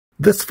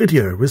This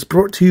video was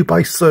brought to you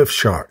by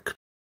Surfshark.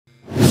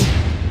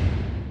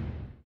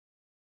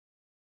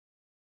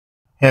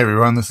 Hey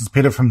everyone, this is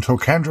Peter from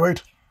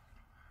TalkAndroid.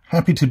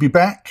 Happy to be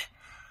back.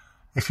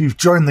 If you've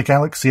joined the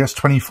Galaxy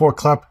S24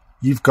 club,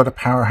 you've got a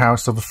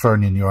powerhouse of a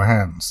phone in your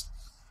hands.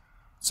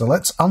 So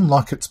let's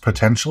unlock its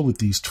potential with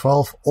these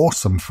 12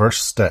 awesome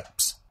first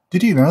steps.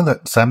 Did you know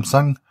that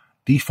Samsung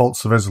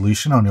defaults the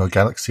resolution on your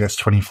Galaxy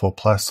S24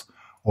 Plus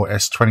or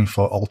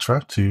S24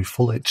 Ultra to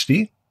Full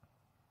HD?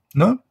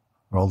 No?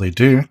 Well, they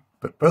do,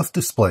 but both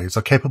displays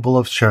are capable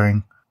of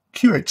showing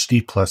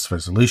QHD plus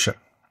resolution.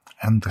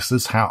 And this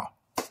is how.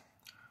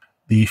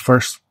 The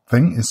first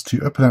thing is to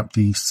open up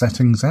the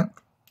Settings app.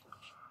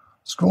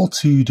 Scroll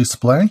to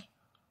Display.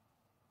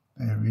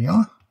 There we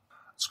are.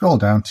 Scroll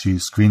down to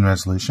Screen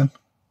Resolution.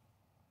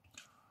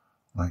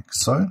 Like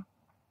so.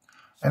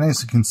 And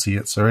as you can see,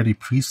 it's already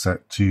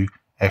preset to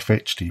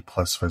FHD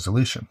plus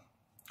resolution.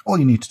 All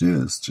you need to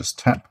do is just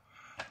tap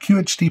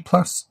QHD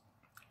plus,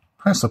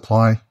 press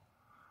Apply,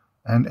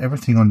 and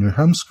everything on your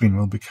home screen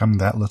will become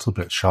that little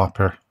bit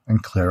sharper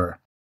and clearer.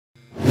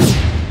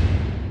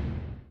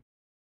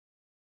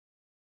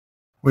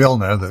 We all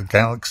know that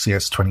Galaxy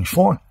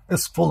S24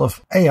 is full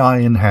of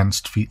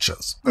AI-enhanced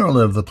features. They're all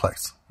over the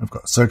place. We've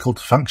got circle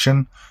to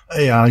function,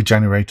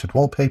 AI-generated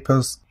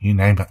wallpapers, you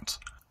name it.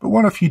 But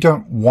what if you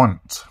don't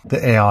want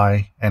the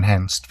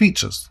AI-enhanced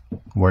features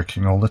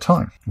working all the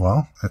time?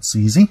 Well, it's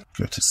easy.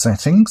 Go to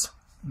Settings.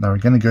 Now we're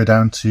going to go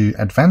down to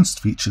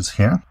Advanced Features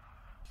here,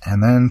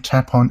 and then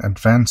tap on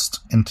Advanced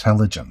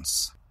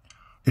Intelligence.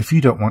 If you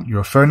don't want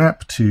your phone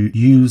app to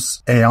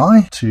use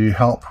AI to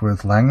help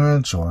with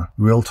language or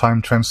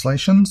real-time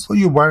translations, or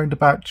you're worried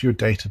about your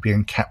data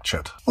being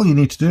captured, all you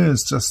need to do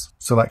is just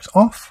select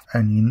off,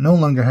 and you no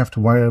longer have to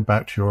worry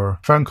about your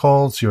phone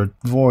calls, your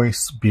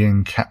voice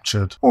being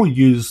captured or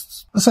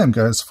used. The same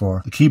goes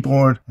for the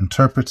keyboard,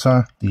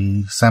 interpreter,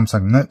 the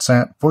Samsung Notes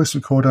app, voice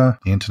recorder,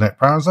 the internet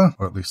browser,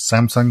 or at least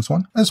Samsung's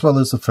one, as well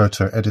as the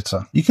photo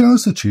editor. You can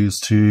also choose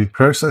to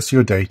process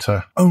your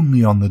data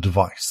only on the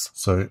device,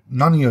 so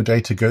none of your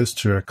data goes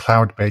to a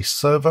cloud-based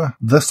server,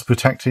 thus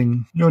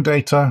protecting your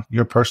data,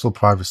 your personal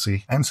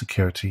privacy, and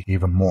security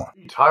even more. Are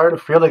you tired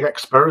of feeling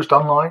exposed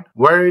online?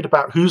 Worried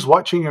about who's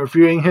watching your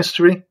viewing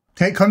history?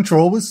 Take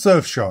control with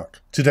Surfshark,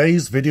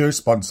 today's video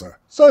sponsor.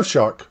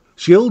 Surfshark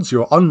shields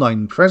your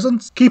online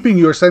presence, keeping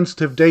your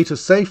sensitive data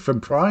safe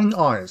from prying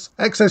eyes.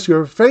 Access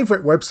your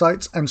favorite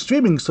websites and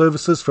streaming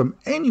services from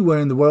anywhere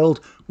in the world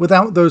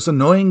without those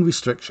annoying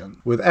restrictions.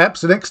 With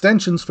apps and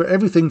extensions for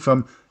everything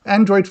from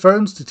Android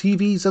phones to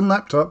TVs and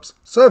laptops,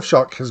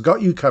 Surfshark has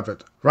got you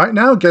covered. Right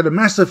now, get a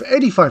massive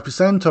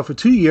 85% off a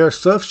 2-year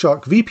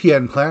Surfshark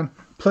VPN plan,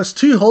 plus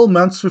 2 whole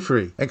months for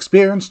free.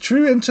 Experience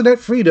true internet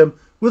freedom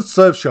with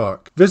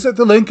Surfshark. Visit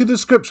the link in the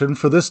description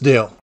for this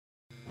deal.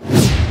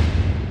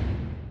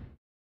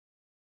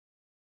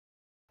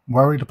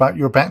 Worried about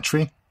your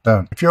battery?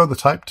 Don't. If you're the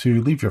type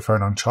to leave your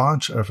phone on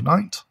charge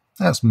overnight,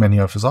 as many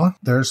of us are,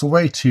 there's a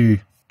way to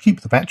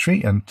keep the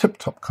battery in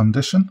tip-top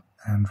condition,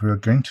 and we're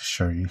going to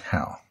show you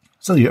how.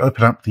 So you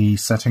open up the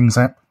Settings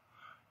app,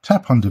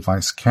 tap on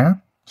Device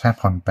Care,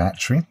 tap on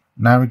Battery.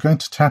 Now we're going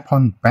to tap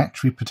on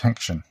Battery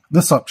Protection.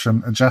 This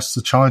option adjusts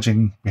the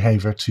charging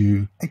behavior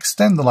to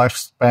extend the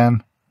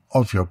lifespan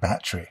of your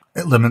battery.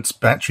 It limits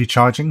battery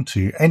charging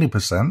to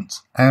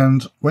 80%,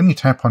 and when you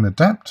tap on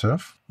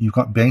Adaptive, you've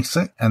got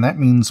Basic, and that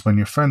means when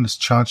your phone is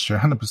charged to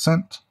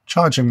 100%,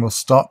 charging will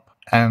stop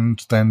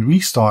and then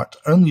restart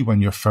only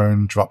when your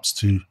phone drops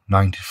to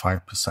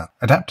 95%.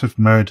 Adaptive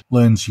mode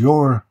learns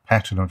your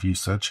pattern of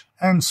usage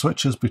and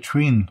switches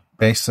between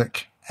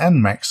Basic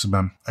and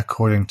Maximum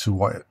according to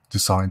what it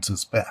decides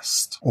is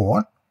best.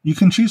 Or you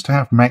can choose to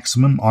have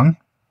Maximum on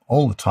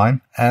all the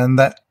time, and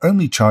that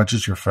only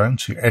charges your phone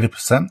to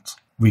 80%,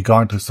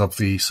 regardless of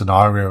the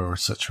scenario or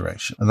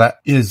situation. That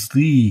is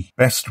the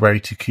best way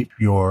to keep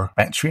your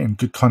battery in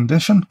good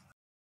condition.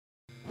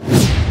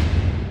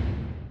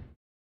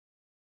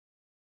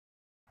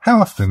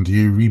 How often do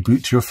you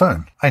reboot your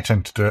phone? I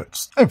tend to do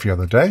it every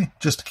other day,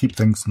 just to keep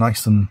things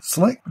nice and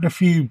slick. But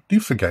if you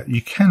do forget,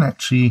 you can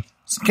actually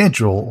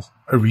schedule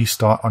a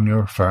restart on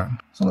your phone.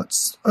 So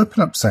let's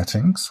open up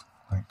Settings,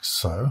 like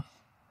so.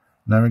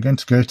 Now we're going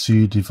to go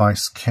to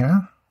Device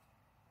Care.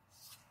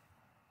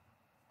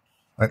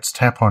 Let's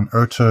tap on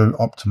Auto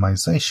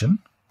Optimization.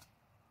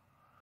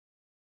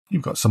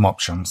 You've got some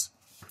options.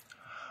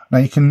 Now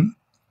you can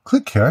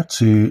click here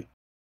to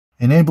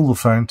enable the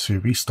phone to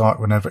restart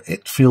whenever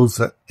it feels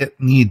that it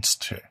needs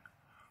to.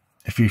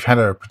 If you've had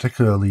a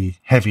particularly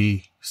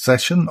heavy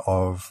session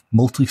of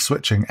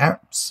multi-switching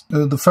apps,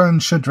 the phone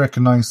should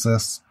recognize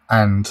this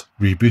and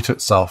reboot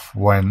itself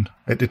when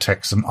it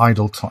detects an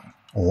idle time.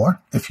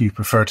 Or, if you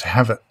prefer to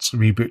have it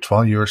reboot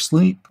while you're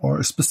asleep or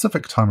a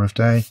specific time of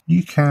day,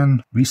 you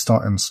can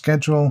restart and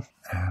schedule.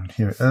 And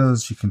here it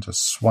is. You can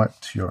just swipe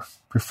to your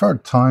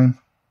preferred time,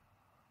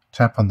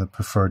 tap on the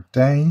preferred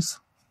days,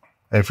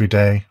 every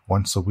day,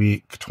 once a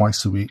week,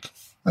 twice a week.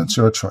 That's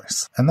your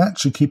choice. And that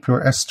should keep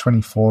your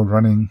S24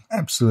 running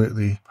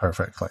absolutely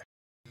perfectly.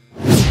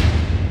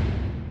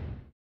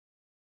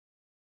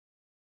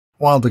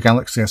 while the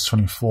Galaxy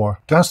S24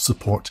 does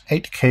support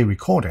 8K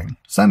recording,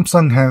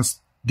 Samsung has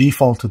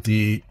defaulted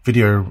the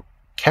video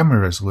camera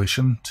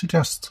resolution to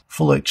just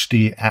Full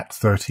HD at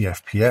 30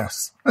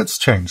 FPS. Let's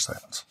change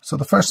that. So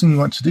the first thing you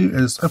want to do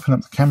is open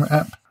up the camera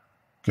app,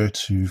 go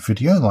to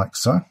video like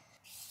so,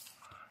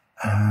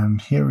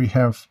 and here we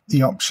have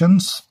the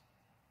options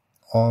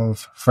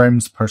of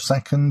frames per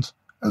second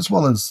as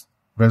well as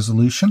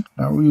resolution.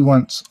 Now we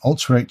want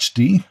Ultra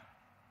HD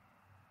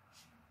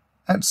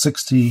at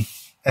 60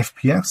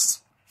 FPS,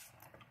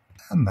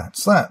 and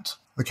that's that.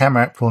 The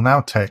camera app will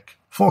now take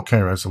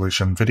 4K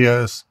resolution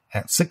videos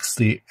at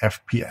 60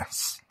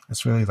 FPS.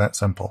 It's really that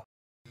simple.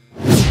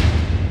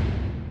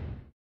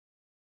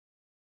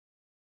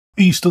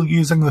 Are you still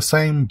using the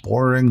same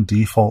boring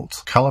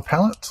default color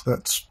palette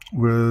that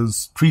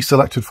was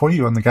pre-selected for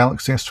you on the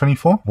Galaxy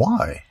S24?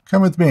 Why?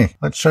 Come with me.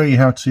 Let's show you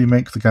how to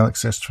make the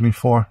Galaxy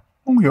S24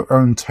 on your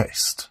own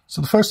taste. So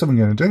the first thing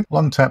we're going to do,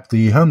 long tap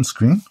the home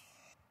screen,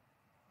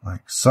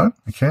 like so.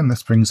 Okay, and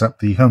this brings up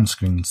the home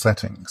screen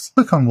settings.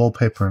 Click on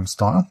Wallpaper and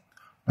Style.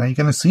 Now you're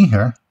going to see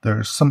here,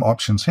 there's some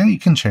options here. You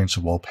can change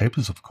the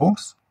wallpapers, of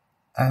course.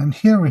 And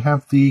here we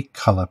have the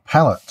color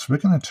palette. We're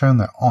going to turn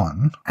that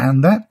on,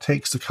 and that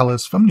takes the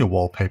colors from your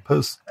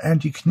wallpapers,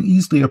 and you can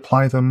easily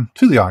apply them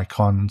to the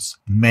icons,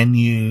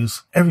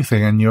 menus,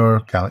 everything in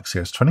your Galaxy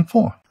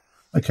S24.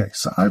 Okay,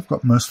 so I've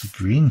got mostly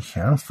green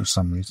here for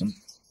some reason.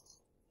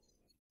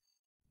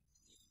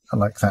 I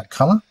like that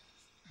color.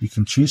 You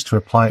can choose to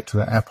apply it to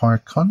the app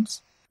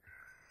icons,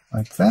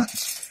 like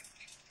that,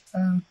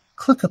 and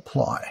click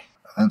Apply.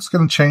 That's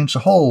going to change the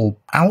whole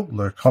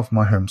outlook of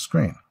my home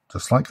screen,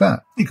 just like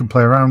that. You can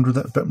play around with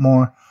it a bit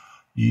more.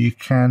 You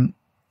can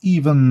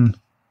even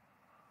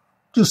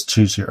just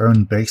choose your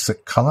own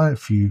basic color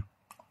if you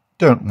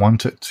don't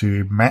want it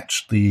to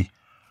match the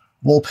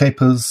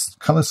wallpaper's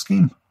color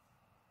scheme,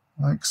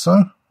 like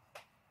so.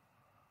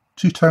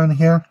 Two-tone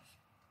here,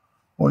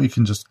 or you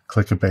can just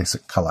click a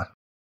basic color.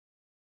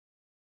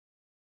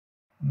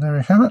 And there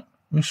we have it.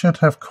 We should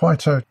have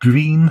quite a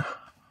green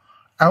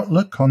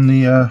outlook on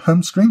the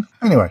home screen.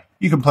 Anyway,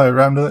 you can play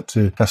around with it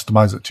to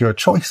customize it to your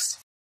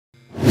choice.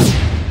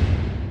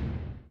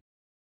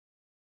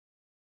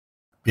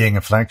 Being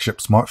a flagship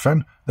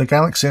smartphone, the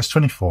Galaxy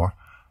S24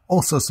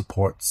 also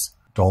supports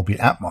Dolby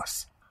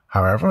Atmos.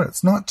 However,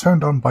 it's not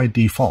turned on by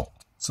default.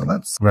 So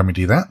let's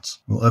remedy that.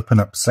 We'll open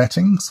up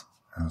Settings,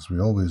 as we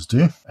always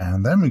do,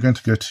 and then we're going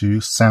to go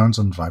to Sounds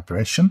and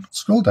Vibration,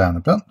 scroll down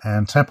a bit,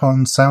 and tap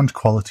on Sound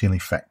Quality and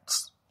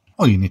Effects.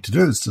 All you need to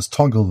do is just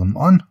toggle them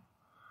on,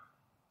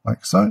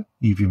 like so.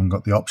 You've even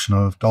got the option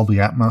of Dolby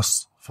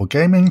Atmos for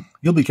gaming.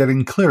 You'll be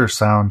getting clearer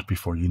sound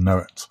before you know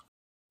it.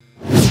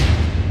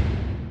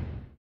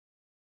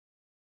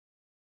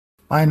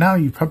 By now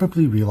you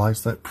probably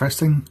realize that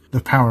pressing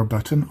the power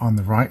button on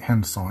the right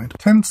hand side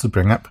tends to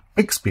bring up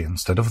Bixby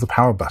instead of the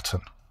power button.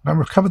 Now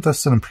we've covered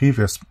this in a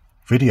previous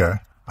video.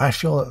 I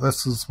feel that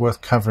this is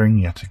worth covering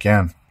yet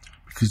again,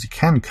 because you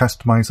can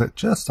customize it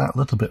just that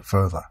little bit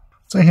further.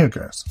 So here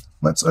goes.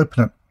 Let's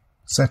open up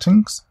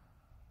Settings,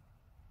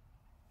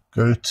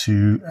 go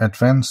to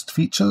Advanced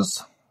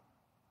Features,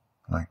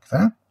 like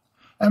that,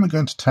 and we're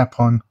going to tap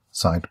on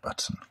Side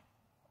Button.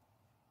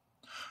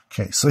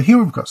 Okay, so here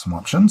we've got some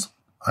options.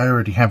 I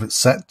already have it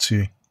set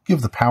to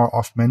give the power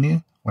off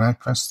menu when I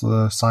press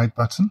the side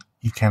button.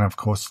 You can, of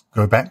course,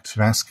 go back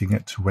to asking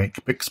it to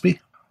wake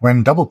Bixby.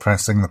 When double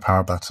pressing the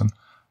power button,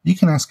 you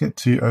can ask it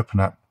to open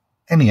up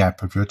any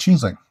app of your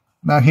choosing.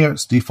 Now here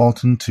it's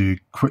defaulting to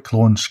Quick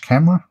Launch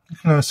Camera. You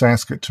can also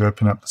ask it to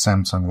open up the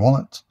Samsung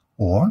Wallet,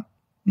 or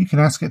you can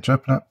ask it to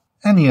open up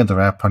any other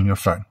app on your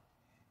phone.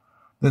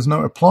 There's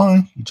no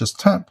apply, you just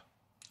tap,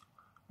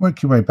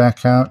 work your way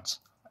back out,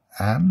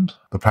 and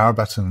the power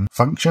button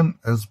function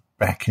is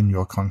back in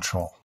your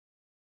control.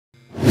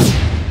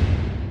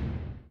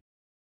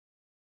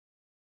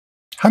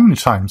 How many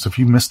times have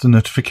you missed a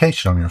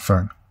notification on your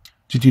phone?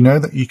 Did you know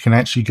that you can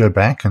actually go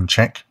back and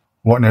check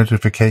what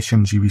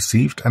notifications you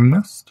received and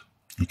missed?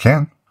 You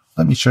can.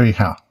 Let me show you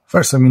how.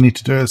 First thing we need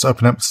to do is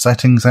open up the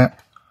Settings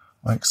app,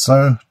 like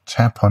so,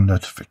 tap on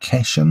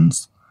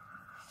Notifications.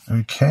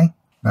 Okay,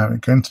 now we're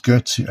going to go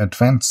to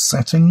Advanced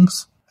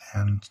Settings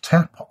and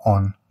tap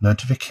on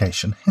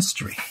Notification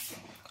History.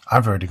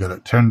 I've already got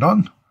it turned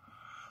on,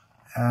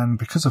 and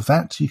because of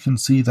that you can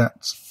see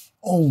that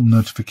all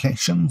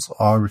notifications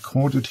are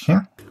recorded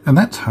here, and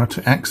that's how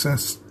to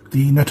access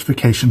the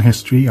notification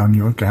history on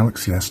your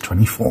Galaxy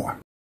S24.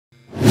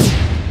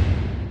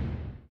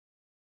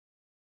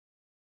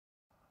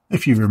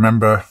 If you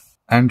remember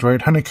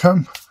Android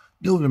Honeycomb,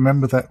 you'll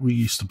remember that we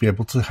used to be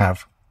able to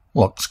have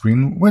lock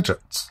screen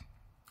widgets,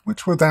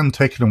 which were then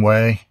taken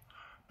away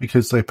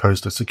because they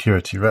posed a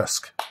security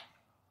risk.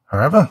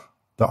 However,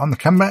 they're on the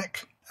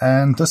comeback,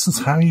 and this is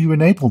how you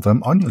enable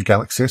them on your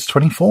Galaxy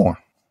S24.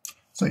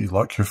 So you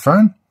lock your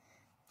phone,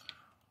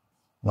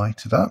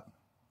 light it up,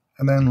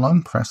 and then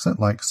long press it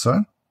like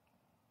so.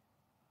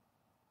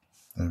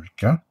 There we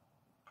go.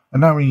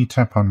 And now when you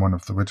tap on one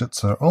of the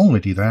widgets that are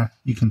already there,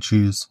 you can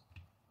choose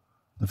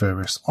the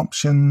various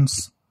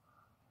options,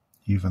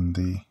 even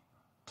the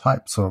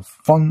types of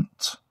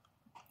font.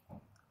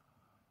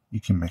 You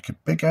can make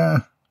it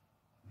bigger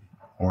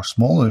or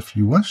smaller if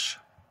you wish.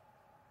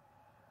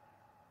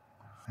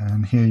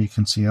 And here you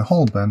can see a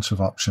whole bunch of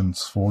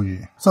options for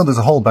you. So there's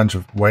a whole bunch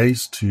of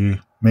ways to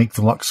make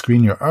the lock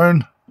screen your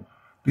own,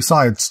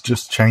 besides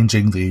just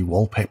changing the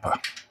wallpaper.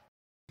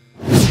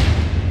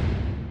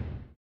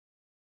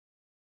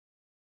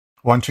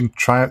 Wanting to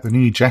try out the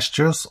new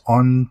gestures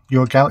on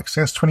your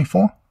Galaxy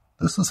S24?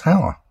 This is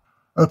how.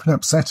 Open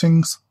up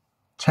Settings,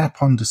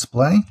 tap on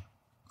Display.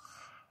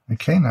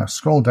 Okay, now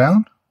scroll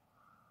down,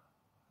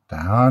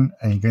 and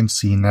you're going to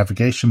see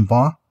Navigation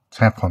Bar.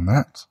 Tap on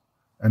that.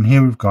 And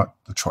here we've got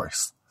the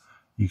choice.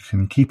 You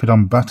can keep it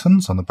on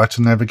buttons, on the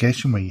button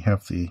navigation where you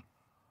have the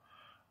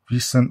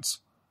Recent,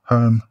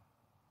 Home,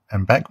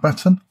 and Back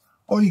button.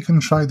 Or you can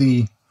try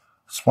the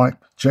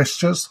swipe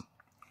gestures,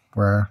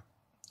 where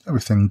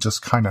everything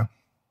just kind of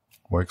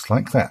works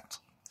like that.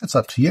 It's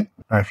up to you.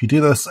 Now, if you do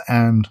this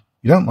and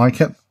you don't like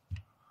it,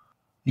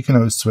 you can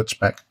always switch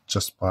back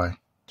just by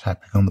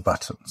tapping on the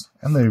buttons,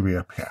 and they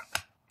reappear.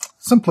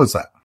 Simple as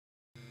that.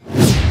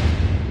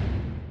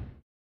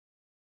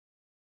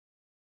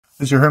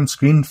 Is your home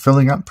screen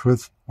filling up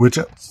with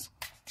widgets?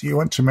 Do you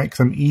want to make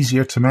them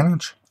easier to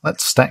manage?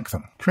 Let's stack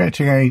them.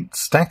 Creating a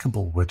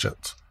stackable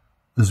widget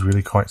is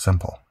really quite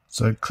simple.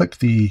 So click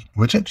the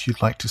widget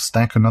you'd like to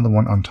stack another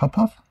one on top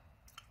of,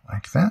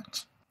 like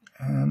that,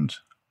 and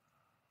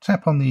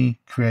tap on the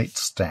Create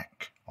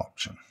Stack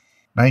option.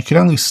 Now you can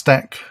only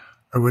stack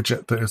a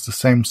widget that is the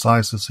same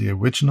size as the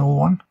original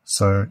one.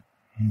 So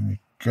here we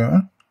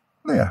go.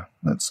 There,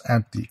 let's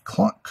add the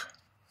clock.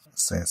 It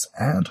says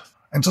add.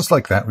 And just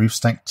like that, we've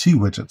stacked two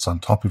widgets on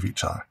top of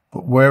each other.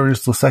 But where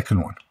is the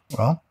second one?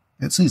 Well,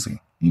 it's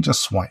easy. You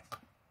just swipe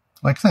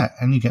like that,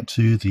 and you get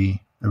to the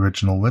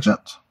original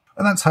widget.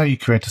 And that's how you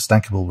create a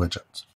stackable widget.